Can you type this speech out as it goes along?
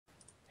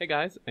Hey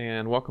guys,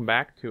 and welcome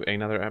back to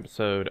another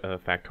episode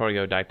of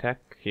Factorio Dytech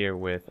here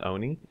with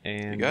Oni. Hey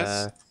And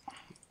guys.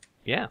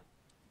 yeah, All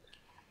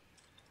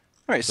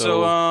right, so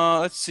so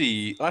let's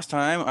see. Last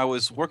time I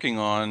was working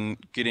on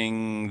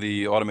getting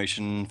the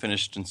automation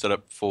finished and set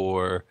up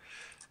for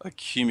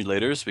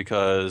accumulators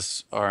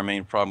because our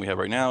main problem we have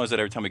right now is that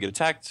every time we get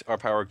attacked, our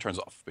power turns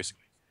off,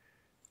 basically.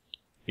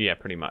 yeah,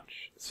 pretty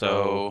much. So,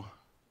 So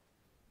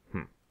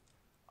hmm,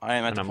 I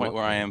am at and the I'm point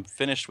where I looking. am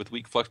finished with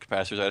weak flux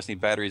capacitors. I just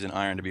need batteries and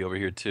iron to be over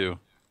here too.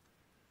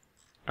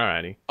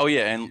 Alrighty. Oh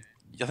yeah, and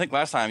I think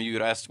last time you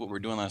had asked what we were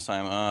doing last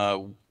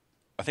time.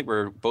 I think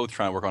we're both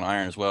trying to work on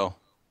iron as well,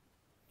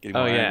 getting Oh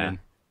more iron yeah, in.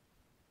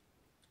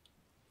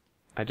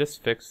 I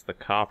just fixed the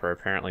copper.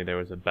 Apparently there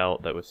was a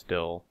belt that was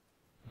still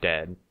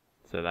dead,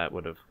 so that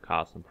would have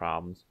caused some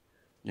problems.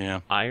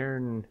 Yeah,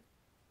 Iron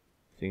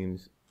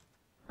seems.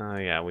 Oh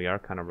yeah, we are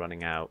kind of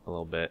running out a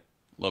little bit.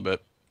 a little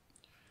bit.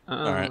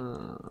 All right.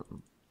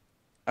 Um,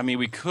 I mean,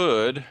 we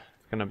could.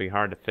 it's gonna be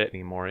hard to fit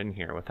any more in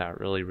here without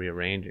really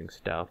rearranging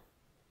stuff.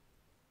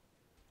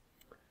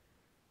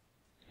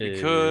 We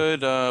Uh,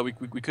 could,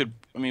 we could,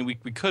 I mean, we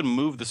could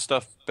move the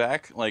stuff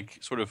back, like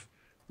sort of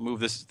move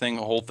this thing,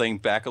 whole thing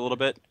back a little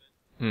bit,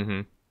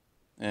 mm-hmm.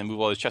 and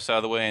move all these chests out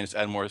of the way and just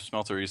add more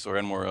smelteries or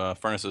add more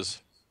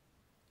furnaces.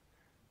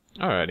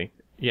 Alrighty.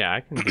 Yeah,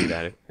 I can do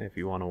that if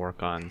you want to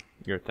work on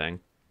your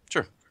thing.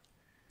 Sure.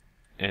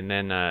 And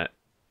then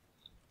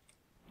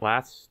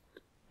last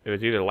it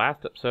was either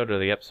last episode or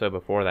the episode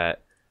before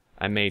that,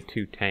 I made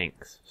 2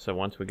 tanks. So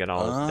once we get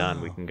all this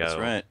done, we Oh, can that's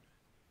right.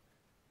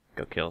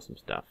 go kill some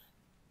stuff.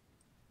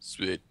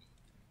 Sweet.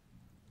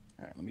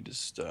 All right, let me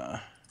just do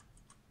that.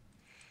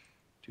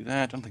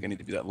 I don't think I need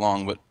to be that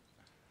long, but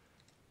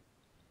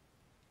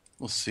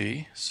we'll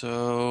see.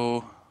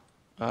 So,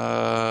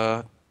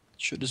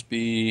 should just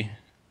be kind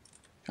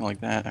of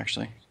like that,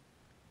 actually.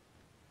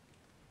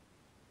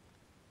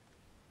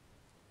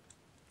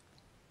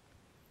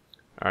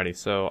 Alrighty,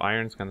 so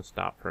iron's gonna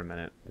stop for a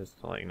minute, just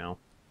to let you know.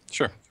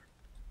 Sure.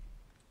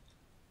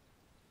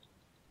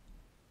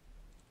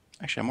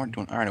 Actually, I'm already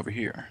doing iron over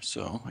here,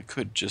 so I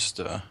could just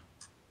I'm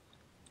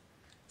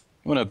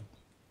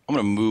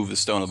gonna move the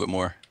stone a little bit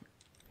more.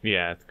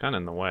 Yeah, it's kinda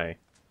in the way.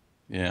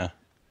 Yeah.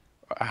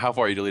 How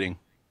far are you deleting?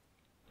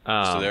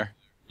 Just to Um there?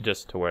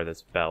 just to where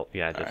this belt,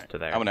 yeah, All just right. to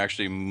there. I'm gonna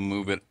actually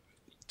move it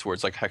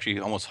towards like actually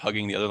almost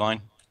hugging the other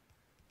line,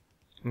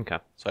 Okay.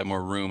 so I have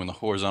more room in the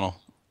horizontal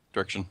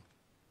direction.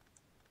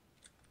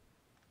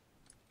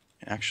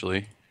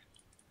 Actually,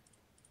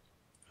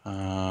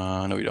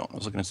 no, we don't. I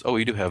was looking at. Oh,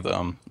 you do have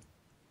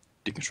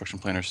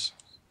deconstruction planners.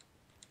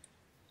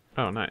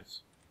 Oh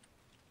nice.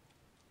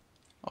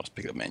 I'll just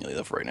pick it up manually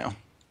though for right now.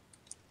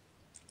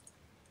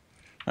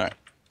 All right.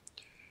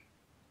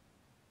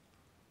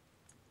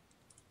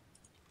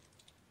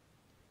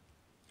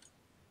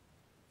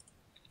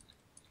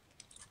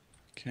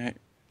 Okay.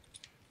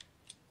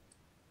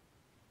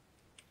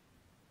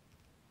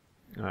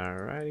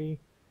 Alrighty.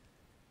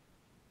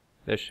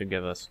 This should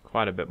give us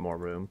quite a bit more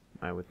room,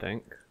 I would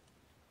think.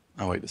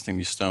 Oh wait, this thing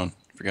needs stone.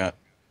 Forgot.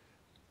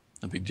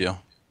 No big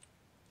deal.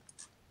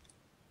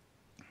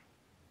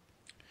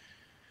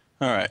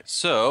 All right.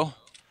 So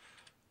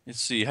let's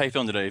see. How you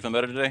feeling today? You feeling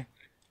better today?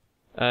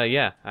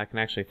 Yeah, I can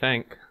actually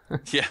think.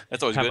 Yeah,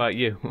 that's always How good. about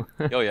you?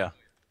 Oh yeah.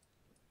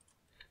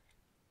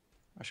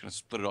 I'm just gonna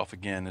split it off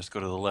again. Just go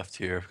to the left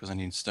here because I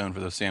need stone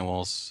for those sand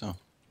walls. So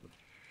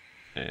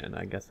And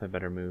I guess I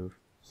better move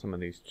some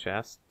of these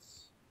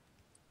chests.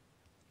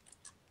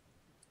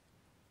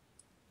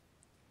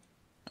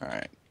 all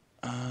right.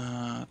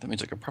 That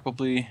means I could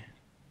probably.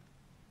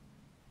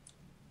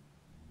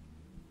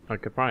 I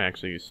could probably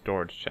actually use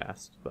storage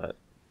chests, but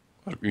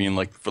What do you mean,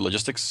 like for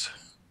logistics?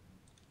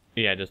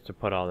 yeah, just to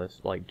put all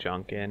this like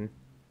junk in.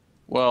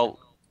 Well,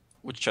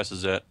 which chest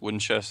is that? Wooden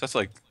chest? That's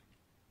like.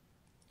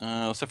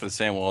 Except for the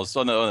sand walls.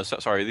 Oh no,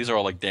 sorry. These are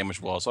all like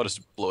damaged walls. So I'll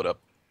just blow it up.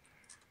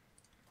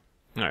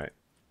 All right,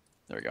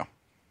 There we go.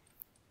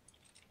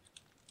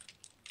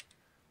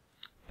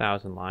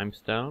 1,000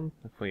 limestone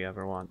if we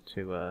ever want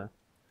to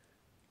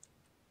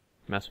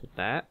mess with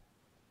that.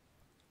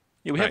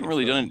 Yeah, we All haven't right,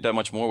 really so done that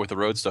much more with the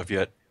road stuff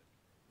yet.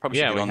 Probably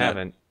should yeah, get we on that.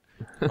 haven't.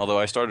 Although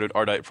I started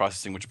Ardite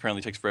processing, which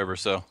apparently takes forever.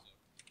 So,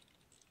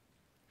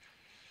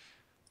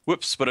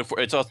 whoops. But if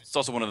it's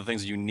also one of the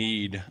things that you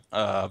need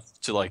to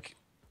like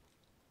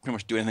pretty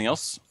much do anything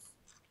else.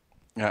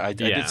 Yeah, I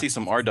did Yeah. see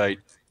some Ardite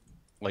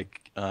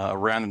like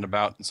around and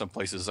about in some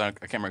places. I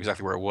can't remember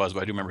exactly where it was,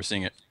 but I do remember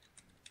seeing it.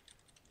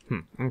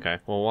 Okay.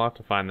 Well, we'll have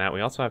to find that.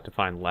 We also have to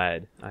find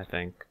lead. I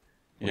think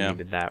we Yeah.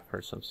 needed that for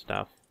some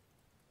stuff.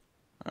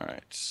 All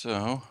right.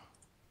 So,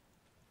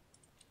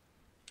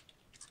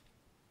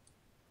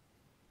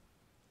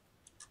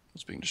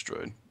 what's being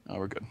destroyed? Oh,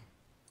 we're good.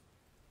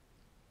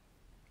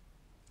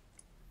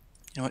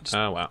 You know what? Just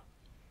Oh wow.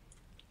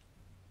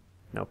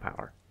 No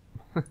power.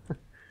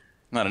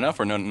 not enough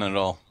or none at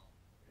all.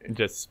 It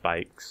just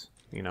spikes.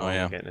 You know, Oh when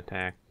yeah. we're getting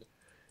attacked.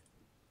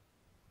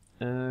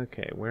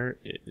 Okay, where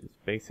is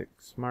basic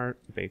smart,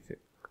 basic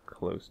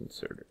close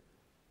inserter?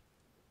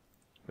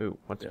 Ooh,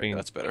 what's There we go, being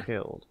that's better.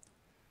 killed?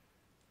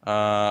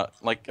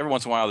 Like every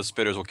once in a while, the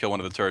spitters will kill one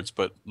of the turrets,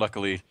 but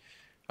luckily,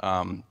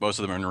 most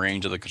of them are in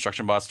range of the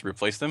construction bots to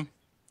replace them.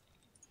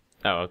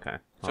 Oh, okay. Well,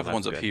 Except for the that's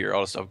ones up good. here.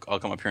 I'll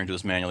come up here and do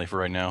this manually for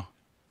right now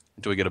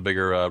until we get a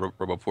bigger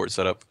roboport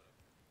set up.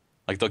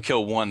 Like they'll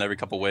kill one every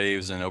couple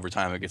waves, and over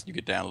time you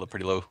get down a little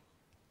pretty low.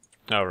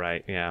 Oh,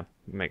 right. Yeah,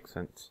 makes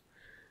sense.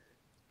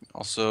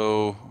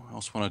 Also, I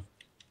also want to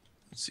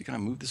let's see. Can I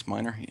move this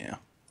miner? Yeah.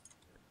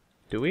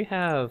 Do we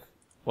have...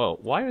 Well,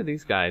 why are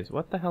these guys...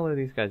 What the hell are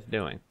these guys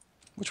doing?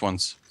 Which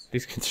ones?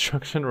 These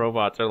construction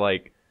robots are,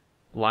 like,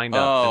 lined up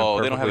in a Oh,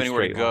 perfectly they don't have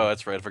anywhere to straight go. line.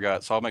 That's right. I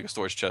forgot. So I'll make a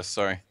storage chest.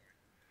 Sorry.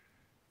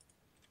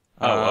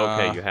 Oh,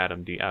 okay, you had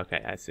them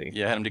okay, I see.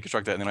 Yeah, I had them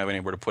deconstruct that, and then I have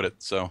anywhere to put it.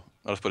 So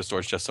I'll just put a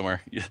storage chest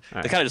somewhere. Yeah, All they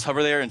right. kind of just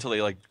hover there until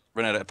they like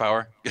run out of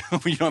power. You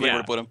don't have anywhere Yeah.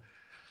 to put them.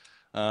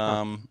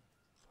 Huh.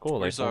 Cool,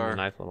 they Where's formed a our?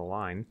 nice little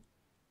line.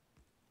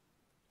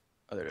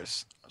 Oh, there it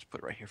is. I'll just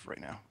put it right here for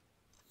right now.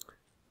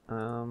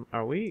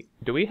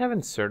 Do we have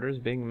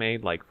inserters being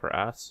made, like, for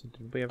us?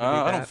 Did we ever do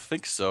I that? don't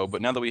think so,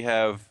 but now that we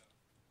have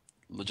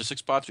logistics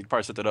spots, we can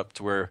probably set that up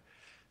to where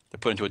they're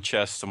put into a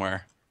chest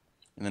somewhere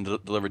and then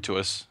delivered to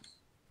us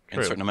in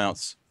True. certain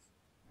amounts.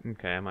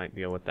 Okay, I might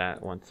deal with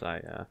that once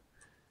I,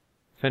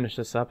 finish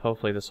this up.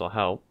 Hopefully this will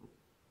help.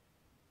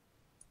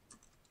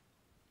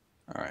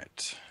 All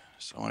right.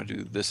 So I want to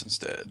do this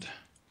instead.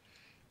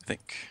 I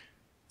think.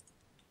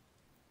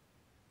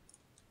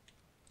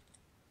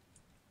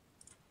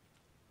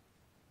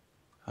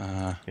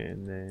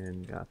 And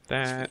then got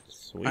that.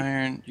 Sweet.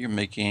 Iron, you're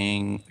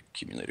making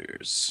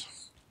accumulators.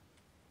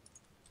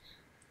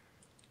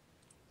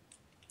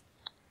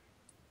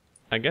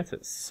 I guess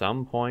at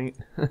some point,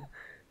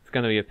 it's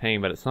going to be a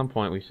pain, but at some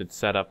point we should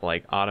set up,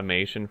 like,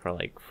 automation for,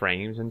 like,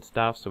 frames and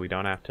stuff so we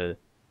don't have to,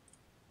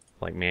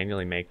 like,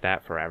 manually make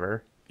that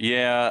forever.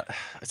 Yeah,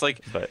 it's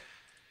like But,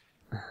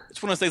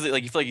 it's one of those things that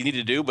like you feel like you need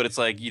to do, but it's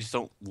like you just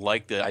don't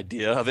like the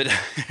idea of it.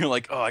 You're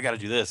like, oh, I got to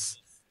do this.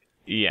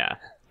 yeah.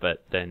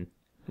 But then,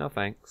 no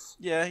thanks.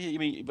 Yeah, I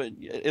mean, but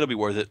it'll be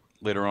worth it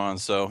later on.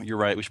 So you're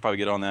right. We should probably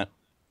get on that.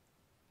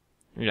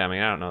 Yeah, I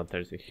mean, I don't know if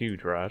there's a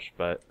huge rush,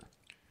 but...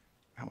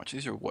 How much?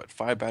 These are what?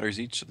 5 batteries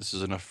each. So this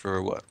is enough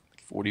for what?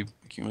 40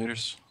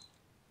 accumulators.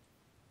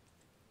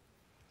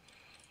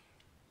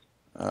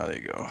 There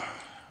you go.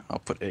 I'll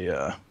put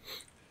a.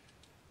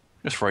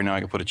 Just for right now, I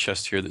can put a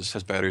chest here that just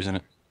has batteries in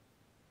it.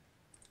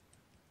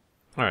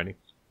 Alrighty.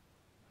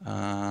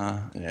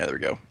 Yeah, there we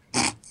go.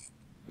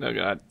 Oh,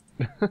 God.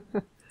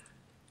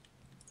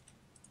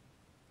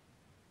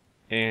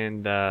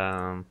 And,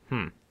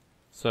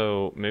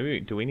 so, maybe,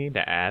 do we need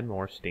to add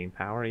more steam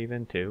power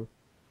even, too?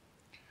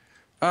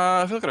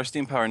 If you look at our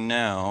steam power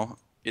now,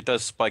 it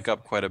does spike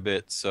up quite a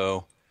bit,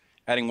 so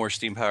adding more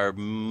steam power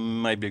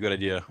might be a good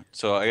idea.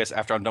 So I guess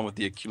after I'm done with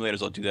the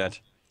accumulators, I'll do that.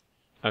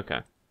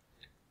 Okay.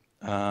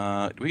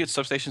 Did we get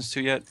substations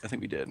too yet? I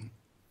think we did.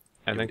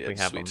 I Yeah, think we we did.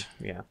 have them, Sweet.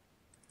 yeah. All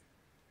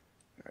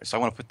right, so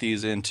I want to put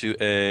these into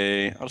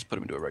a. I'll just put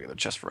them into a regular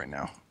chest for right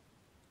now.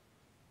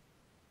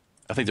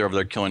 I think they're over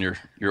there killing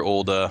your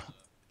old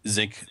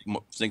zinc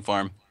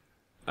farm.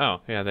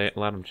 Oh, yeah, they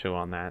let them chew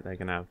on that. They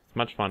can have as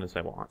much fun as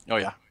they want. Oh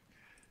yeah.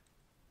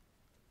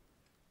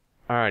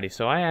 Alrighty,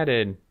 so I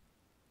added,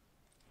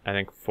 I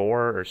think,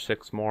 4 or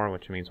 6 more,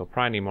 which means we'll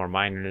probably need more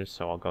miners,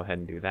 so I'll go ahead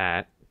and do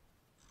that.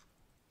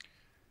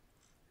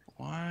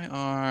 Why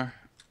are?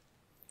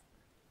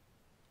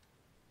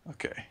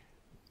 Okay.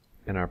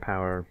 And our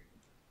power,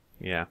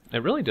 yeah.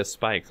 It really just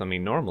spikes. I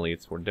mean, normally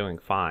we're doing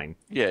fine.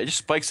 Yeah, it just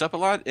spikes up a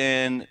lot,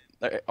 and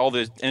all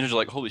the engines are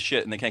like, holy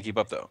shit, and they can't keep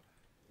up though.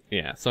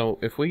 Yeah, so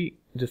if we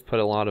just put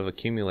a lot of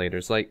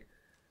accumulators, like,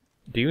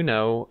 do you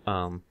know,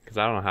 because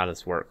I don't know how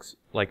this works,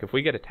 like, if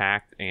we get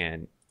attacked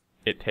and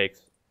it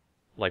takes,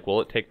 like,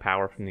 will it take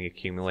power from the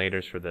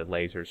accumulators for the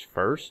lasers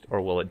first,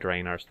 or will it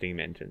drain our steam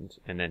engines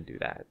and then do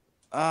that?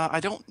 I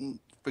don't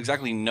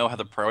exactly know how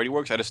the priority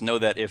works. I just know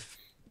that if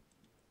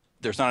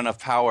there's not enough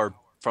power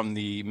from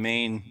the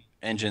main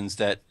engines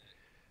that,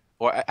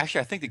 or actually,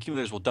 I think the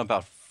accumulators will dump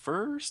out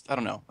first. I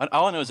don't know.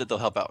 All I know is that they'll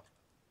help out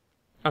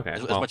Okay,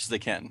 as well, much as they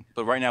can.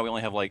 But right now, we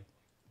only have like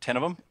 10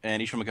 of them,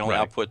 and each of them can only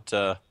Right. output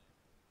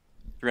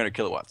 300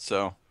 kilowatts.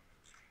 So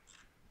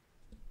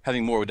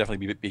having more would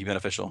definitely be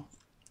beneficial.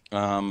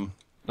 oh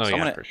So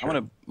yeah, for sure.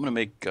 I'm gonna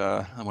make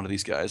one of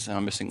these guys. And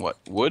I'm missing what?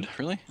 Wood?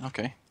 Really?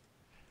 Okay.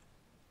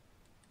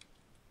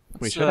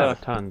 We Let's, should have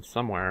a ton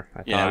somewhere,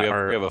 I Yeah,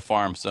 thought. we have a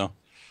farm, so.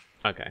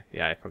 Okay,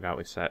 yeah, I forgot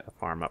we set a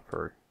farm up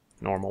for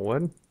normal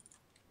wood.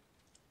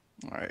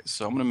 All right,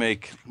 so I'm gonna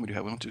make. What do you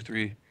have? 1, 2,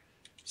 3,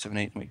 7,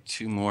 8. Make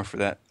 2 more for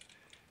that,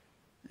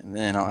 and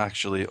then I'll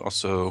actually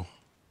also.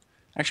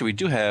 Actually, we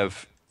do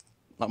have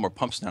a lot more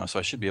pumps now, so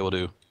I should be able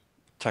to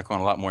tack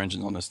on a lot more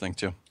engines on this thing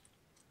too.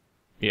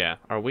 Yeah,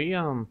 are we,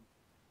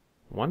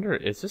 wonder,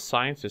 is this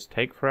science just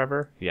take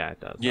forever? Yeah, it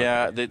does.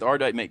 Yeah, Okay. the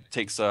Ardite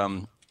takes.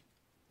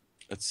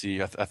 Let's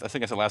see. I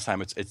think I said last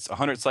time it's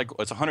 100 cycle.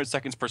 It's 100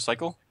 seconds per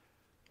cycle,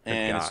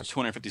 and God. it's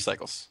 250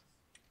 cycles.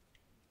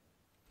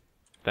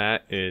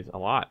 That is a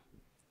lot.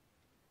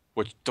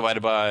 Which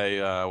divided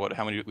by what?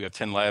 How many? We have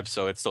 10 labs,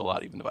 so it's still a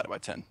lot, even divided by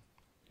 10.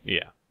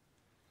 Yeah.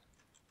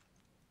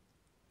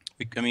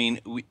 I mean,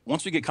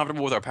 once we get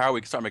comfortable with our power,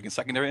 we can start making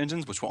secondary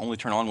engines, which will only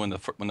turn on when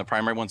the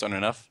primary ones aren't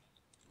enough.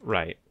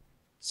 Right.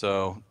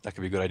 So that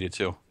could be a good idea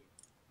too.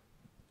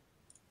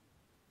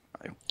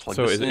 I plug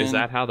So this is in.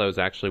 that how those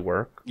actually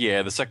work?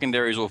 Yeah, the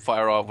secondaries will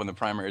fire off when the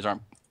primaries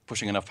aren't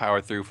pushing enough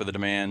power through for the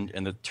demand,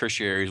 and the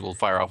tertiaries will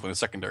fire off when the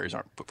secondaries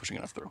aren't pushing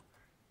enough through.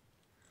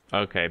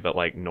 Okay, but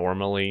like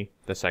normally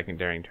the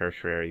secondary and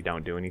tertiary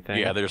don't do anything.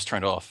 Yeah, they're just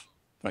turned off.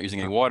 Not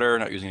using any water,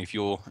 not using any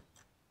fuel.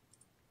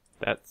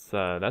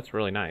 That's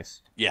really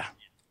nice. Yeah,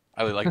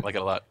 I really like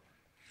it a lot.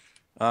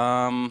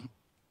 Um,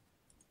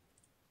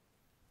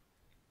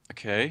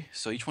 okay,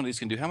 so each one of these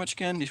can do how much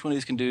again? Each one of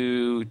these can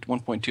do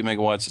 1.2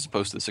 megawatts as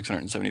opposed to the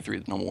 673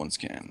 that normal ones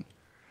can.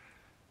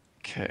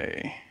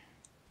 Okay.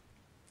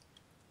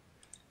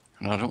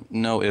 And I don't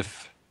know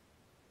if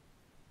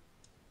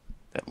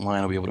that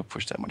line will be able to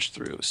push that much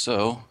through.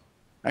 So,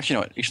 actually,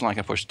 you know what? Each line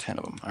can push 10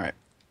 of them. All right.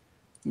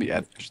 Let me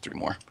add just 3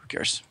 more. Who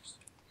cares?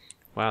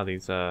 Wow,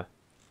 these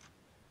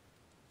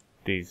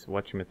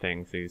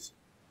whatchamithings, these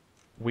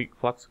weak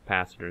flux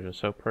capacitors are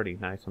so pretty,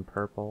 nice and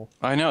purple.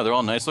 I know, they're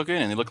all nice looking,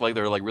 and they look like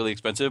they're like really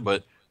expensive,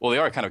 but, well, they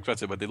are kind of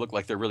expensive, but they look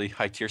like they're really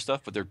high tier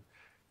stuff, but they're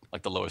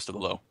like the lowest of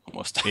the low,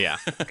 almost. Yeah,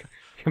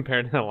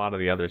 compared to a lot of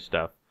the other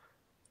stuff.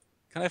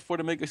 Can I afford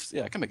to make a,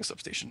 yeah, I can make a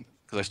substation,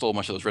 because I stole a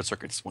bunch of those red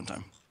circuits one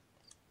time.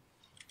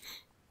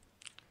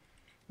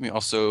 Let me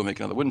also make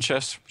another wooden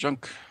chest for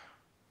junk.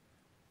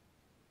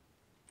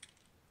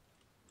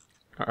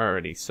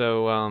 Alrighty,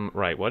 so,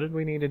 right, what did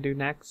we need to do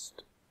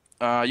next?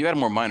 You added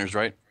more miners,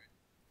 right?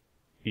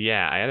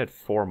 Yeah, I added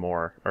 4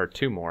 more, or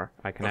 2 more.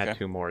 I can Okay. add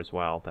 2 more as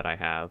well that I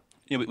have.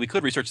 Yeah, we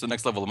could research the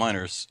next level of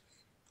miners.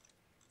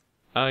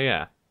 Oh,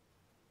 yeah.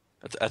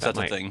 That's a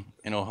thing.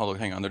 You know, hold on,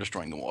 hang on, they're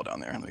destroying the wall down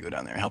there. Let me go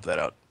down there and help that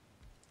out.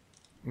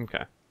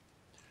 Okay.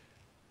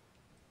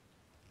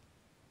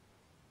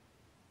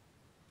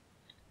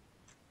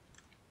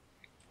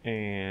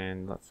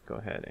 And let's go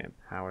ahead and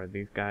power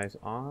these guys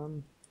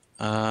on.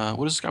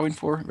 What is this guy waiting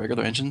for?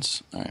 Regular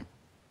engines? Alright.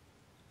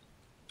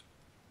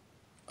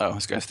 Oh,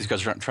 these guys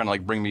are trying to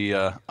like bring me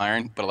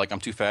iron, but like I'm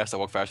too fast. I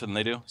walk faster than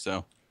they do,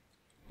 so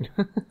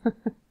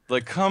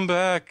like come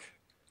back.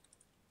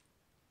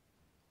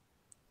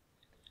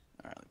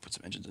 Alright, let me put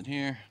some engines in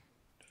here.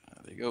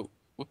 There you go.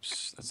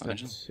 Whoops, that's not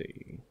Let's engines.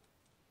 see.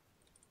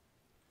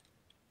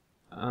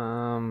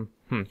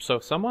 So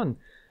someone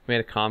made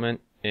a comment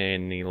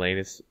in the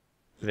latest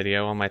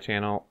video on my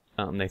channel.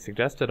 They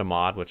suggested a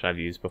mod which I've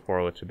used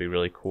before, which would be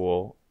really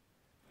cool.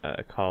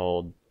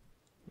 Called,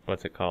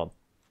 what's it called?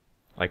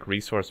 Like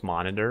Resource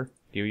Monitor.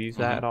 Do you use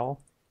that at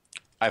all?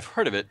 I've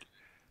heard of it.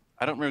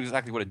 I don't remember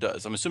exactly what it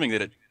does. I'm assuming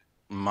that it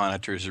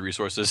monitors the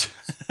resources.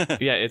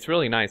 Yeah, it's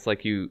really nice.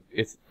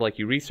 It's like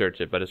you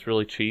research it, but it's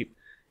really cheap,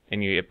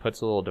 and it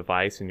puts a little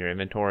device in your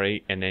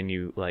inventory, and then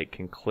you like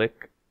can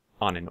click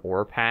on an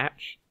ore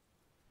patch,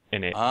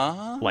 and it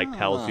like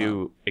tells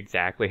you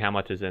exactly how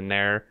much is in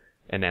there,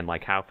 and then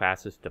like how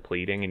fast it's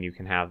depleting, and you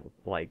can have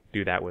like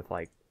do that with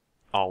like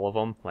all of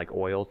them, like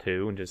oil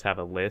too, and just have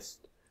a list,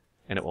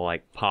 and it will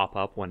like pop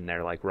up when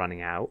they're like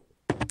running out.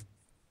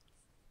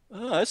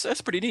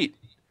 That's pretty neat.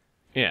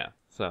 Yeah,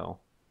 so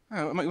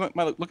I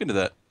might look into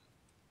that.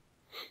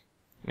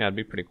 yeah, it'd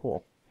be pretty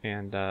cool.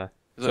 And I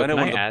so know can I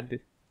one of the- add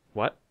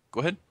what? Go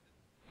ahead.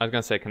 I was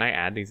gonna say, can I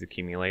add these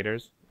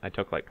accumulators? I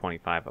took like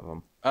 25 of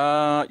them.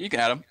 You can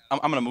add them. I'm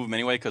gonna move them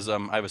anyway because I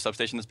have a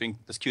substation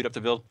that's queued up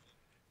to build,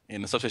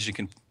 and the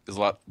substation is a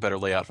lot better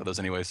layout for those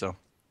anyway. So,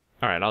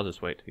 All right, I'll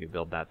just wait till you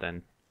build that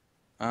then.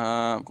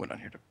 I'm going down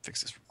here to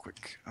fix this real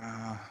quick.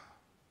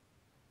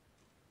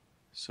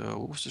 So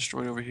what was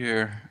destroyed over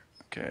here?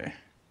 Okay.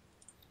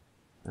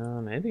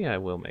 Maybe I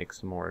will make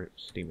some more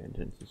steam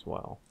engines as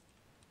well.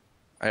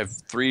 I have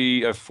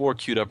 4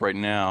 queued up right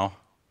now.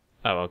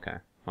 Oh, okay.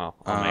 Well,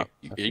 I'll make.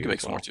 You a can few make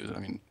as some well. more too. I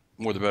mean,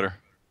 more the better.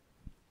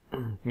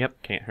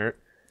 Yep, can't hurt.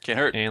 Can't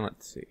hurt. And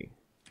let's see.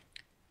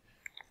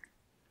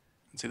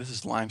 See, this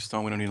is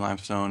limestone. We don't need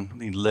limestone.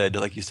 We need lead,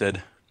 like you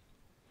said.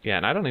 Yeah,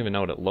 and I don't even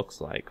know what it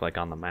looks like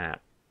on the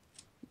map.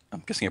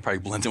 I'm guessing it probably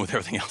blends in with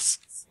everything else.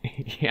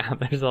 Yeah,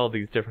 there's all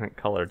these different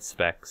colored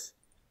specks.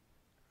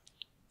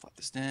 Plop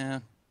this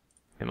down.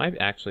 It might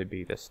actually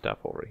be this stuff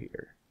over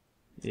here.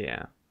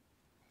 Yeah.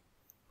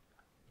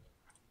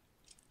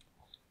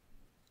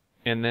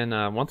 And then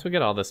once we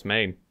get all this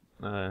made,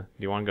 do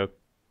you want to go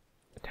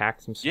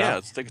attack some stuff? Yeah,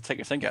 let's take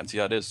a think out and see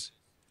how it is.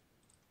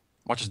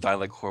 Watch us die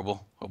like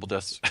horrible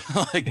deaths.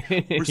 Like,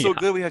 we're so Yeah.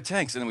 good we have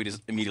tanks, and then we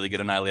just immediately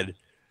get annihilated.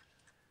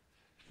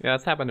 Yeah,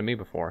 that's happened to me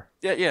before.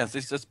 Yeah,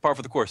 that's par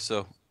for the course,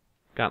 so.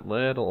 Got a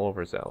little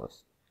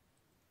overzealous.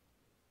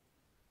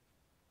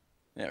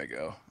 There we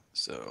go.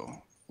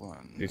 So,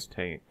 1, These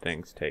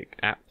things take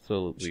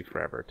absolutely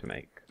forever to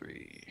make.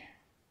 3.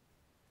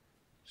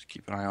 Just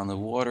keep an eye on the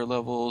water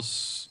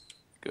levels.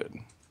 Good.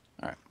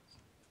 Alright.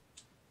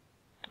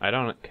 I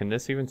don't. Can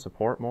this even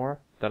support more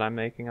that I'm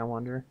making? I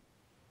wonder.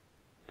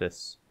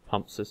 This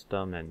pump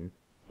system and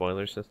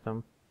boiler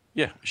system.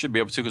 Yeah, it should be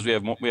able to because we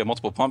have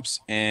multiple pumps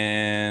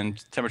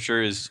and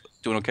temperature is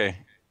doing okay.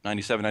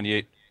 97,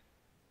 98.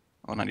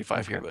 Well,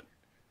 95 here, but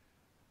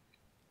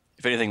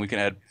If anything, we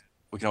can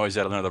always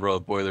add another row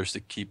of boilers to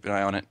keep an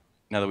eye on it.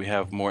 Now that we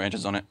have more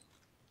engines on it.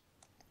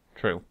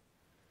 True.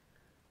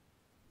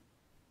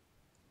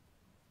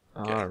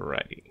 Okay.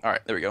 Alrighty. All right,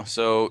 there we go.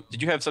 So,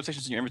 did you have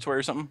substations in your inventory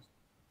or something?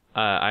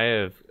 I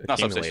have Not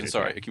accumulators. substations,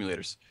 sorry, here.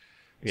 accumulators.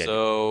 Yeah,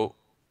 So,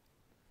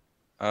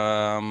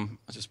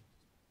 let's just.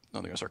 I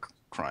don't think I start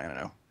crying. I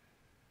know.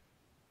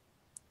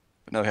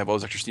 But now that we have all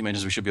those extra steam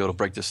engines, we should be able to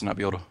break this and not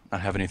be able to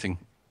not have anything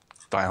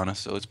die on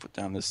us. So let's put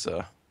down this.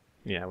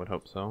 Yeah, I would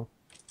hope so.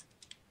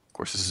 Of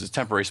course, this is a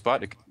temporary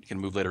spot. You can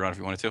move later on if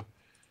you wanted to.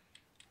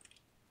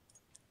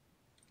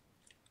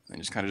 And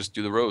just kind of just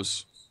do the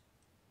rows.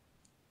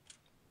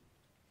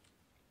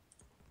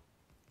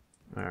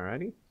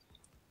 Alrighty.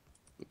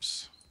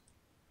 Oops.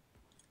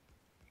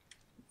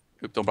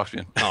 Oop, don't box me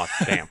in. Oh,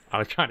 damn. I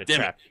was trying to Damn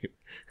trap you.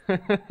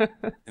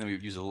 And then we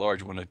use a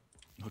large one to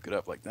hook it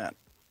up like that.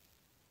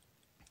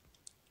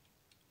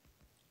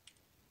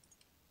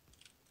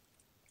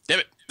 Damn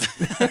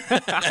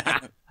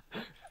it!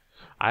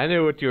 I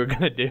knew what you were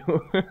going to do.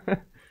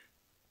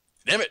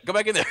 Damn it! Go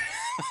back in there.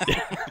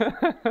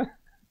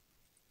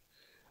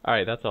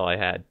 Alright, that's all I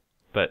had.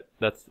 But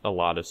that's a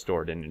lot of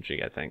stored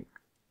energy, I think.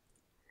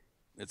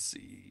 Let's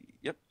see.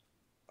 Yep.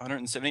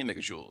 178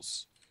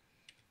 megajoules.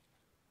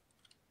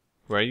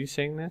 Where are you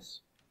seeing this?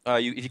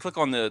 If you click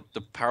on the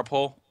power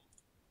pole,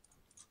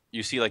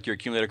 you see like your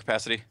accumulator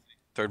capacity.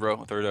 Third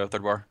row,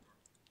 third bar.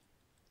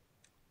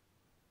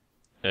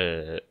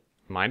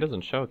 Mine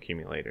doesn't show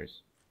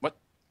accumulators. What?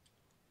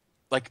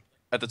 Like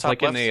at the top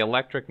Like left? in the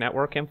electric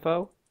network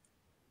info?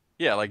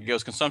 Yeah, like it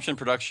goes consumption,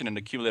 production, and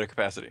accumulator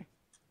capacity.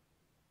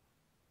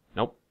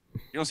 Nope.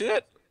 You don't see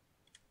that?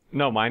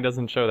 No, mine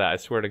doesn't show that. I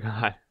swear to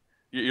God.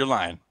 You're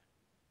lying.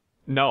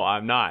 No,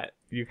 I'm not.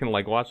 You can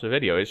like watch the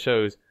video. It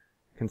shows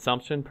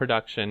consumption,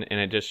 production, and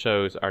it just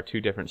shows our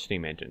two different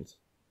steam engines.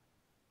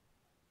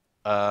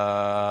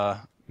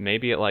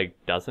 Maybe it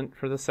like doesn't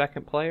for the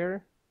second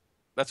player?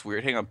 That's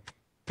weird. Hang on.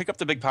 Pick up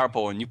the big power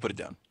pole and you put it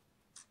down.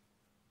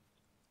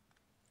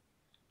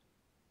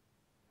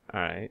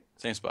 Alright.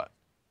 Same spot.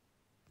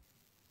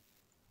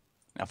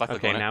 Now if I click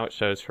Okay, on now it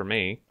shows for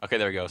me. Okay,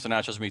 there we go. So now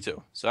it shows me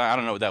too. So I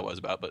don't know what that was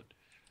about, but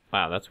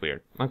Wow, that's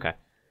weird. Okay.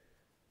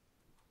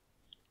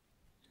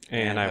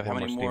 And I have how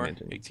one many more more? steam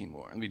engine. 18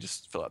 more. Let me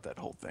just fill out that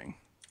whole thing.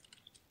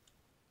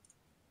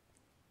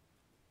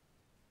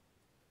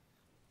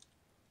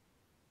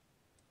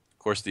 Of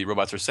course, the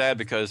robots are sad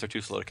because they're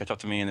too slow to catch up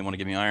to me and they want to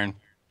give me iron.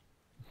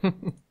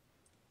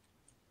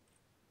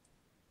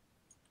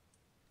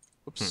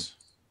 Oops.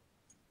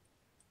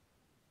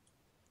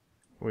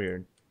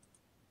 Weird.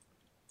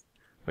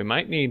 We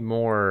might need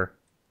more,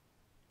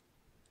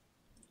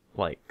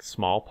 like,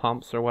 small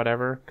pumps or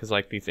whatever, because,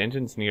 like, these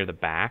engines near the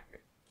back,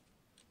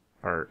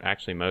 or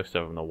actually most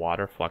of them, the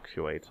water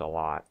fluctuates a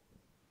lot.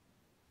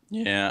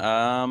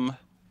 Yeah,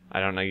 I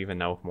don't know, even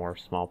know if more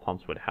small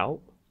pumps would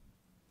help.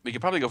 we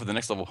could probably go for the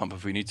next level pump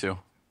if we need to.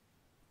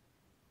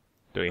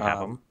 Do we have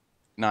them?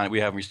 No, we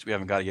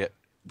haven't got it yet.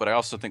 But I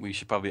also think we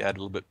should probably add a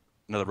little bit,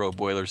 another row of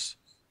boilers.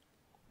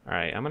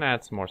 Alright, I'm going to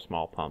add some more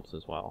small pumps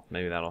as well.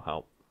 Maybe that'll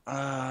help.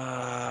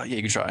 Yeah,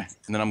 you can try.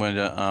 And then I'm going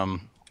to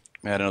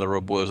add another row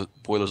of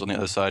boilers on the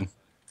other side.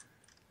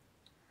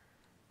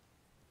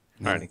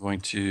 And then I'm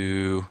going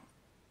to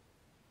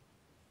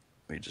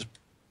let me just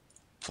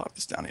plop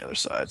this down the other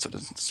side so it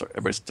doesn't start,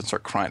 everybody doesn't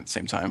start crying at the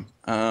same time.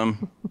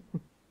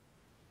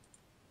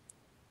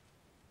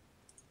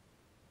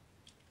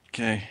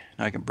 Okay,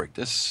 now I can break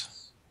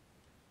this.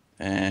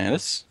 And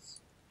this.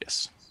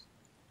 Yes.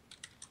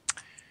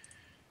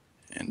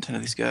 And 10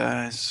 of these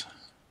guys.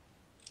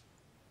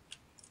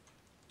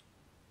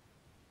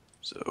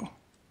 So,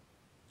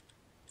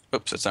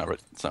 oops, that's not right.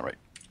 That's not right.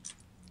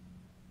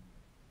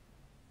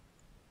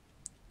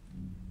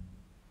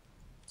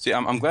 See,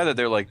 I'm glad that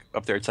they're like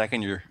up there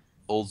attacking your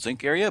old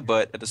zinc area,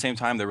 but at the same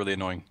time, they're really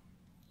annoying.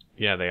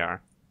 Yeah, they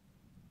are.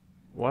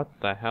 What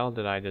the hell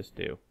did I just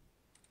do?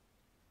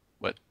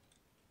 What?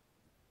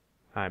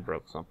 I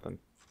broke something.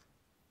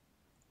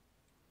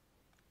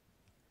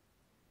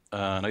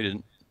 No, you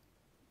didn't.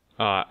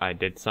 I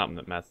did something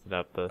that messed it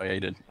up. Oh, yeah, you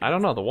did. I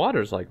don't know, the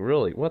water's like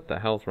really... What the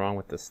hell's wrong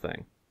with this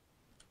thing?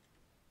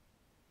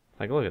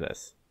 Like, look at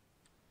this.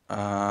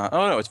 Oh,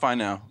 no, it's fine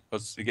now.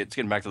 It's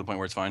getting back to the point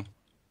where it's fine.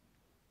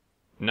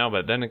 No,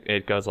 but then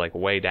it goes like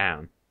way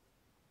down.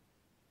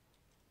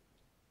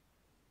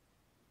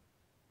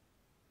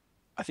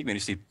 I think we need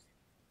to see.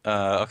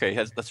 Okay,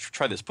 let's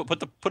try this.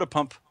 Put a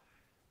pump,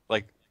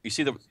 like you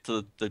see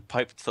the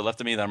pipe to the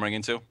left of me that I'm running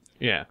into.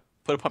 Yeah.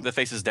 Put a pump that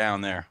faces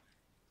down there.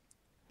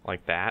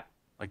 Like that?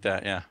 Like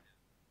that, yeah.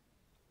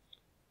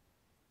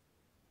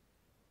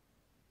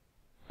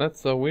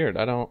 That's so weird.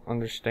 I don't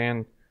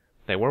understand.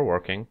 They were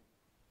working.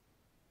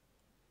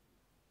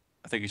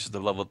 I think it's just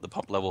the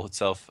pump level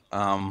itself.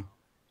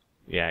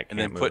 Yeah, it can't and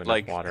then move put enough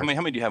like water. how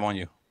many do you have on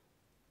you?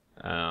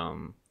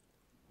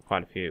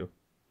 Quite a few.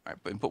 All right,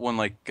 but put one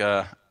like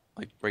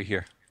right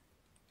here,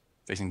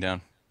 facing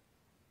down.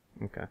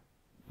 Okay.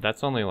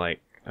 That's only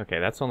like... Okay,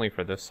 that's only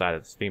for this side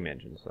of the steam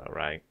engines though,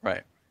 right?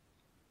 Right.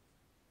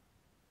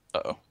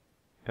 Uh-oh.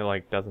 it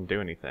like doesn't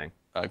do anything.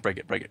 Break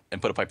it,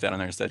 and put a pipe down in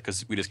there instead,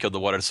 because we just killed the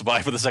water to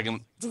survive for the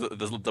second,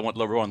 the one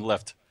lower one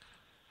left.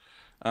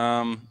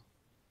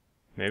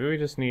 Maybe we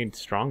just need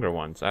stronger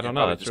ones. I don't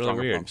know. Probably That's just really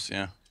stronger weird. pumps,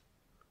 yeah.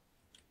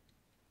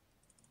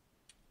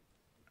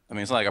 I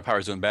mean, it's not like our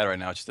power's doing bad right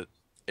now. It's just that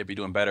it'd be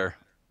doing better.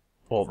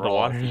 Well, the overall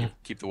water. if we could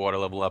keep the water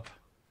level up.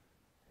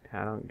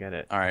 I don't get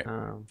it. All right,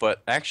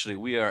 but actually,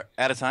 we are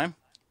out of time.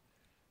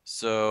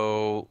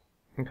 So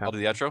Okay. I'll do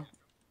the outro.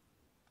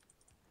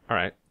 All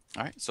right.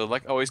 All right. So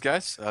like always,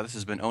 guys, this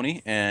has been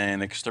Oni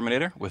and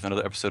Xterminator with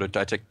another episode of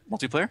Dytech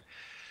Multiplayer.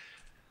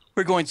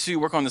 We're going to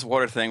work on this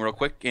water thing real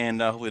quick, and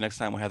hopefully next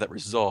time we'll have that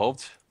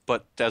resolved.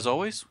 But as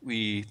always,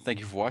 we thank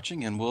you for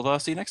watching, and we'll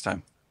see you next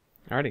time.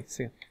 Alrighty.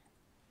 See ya.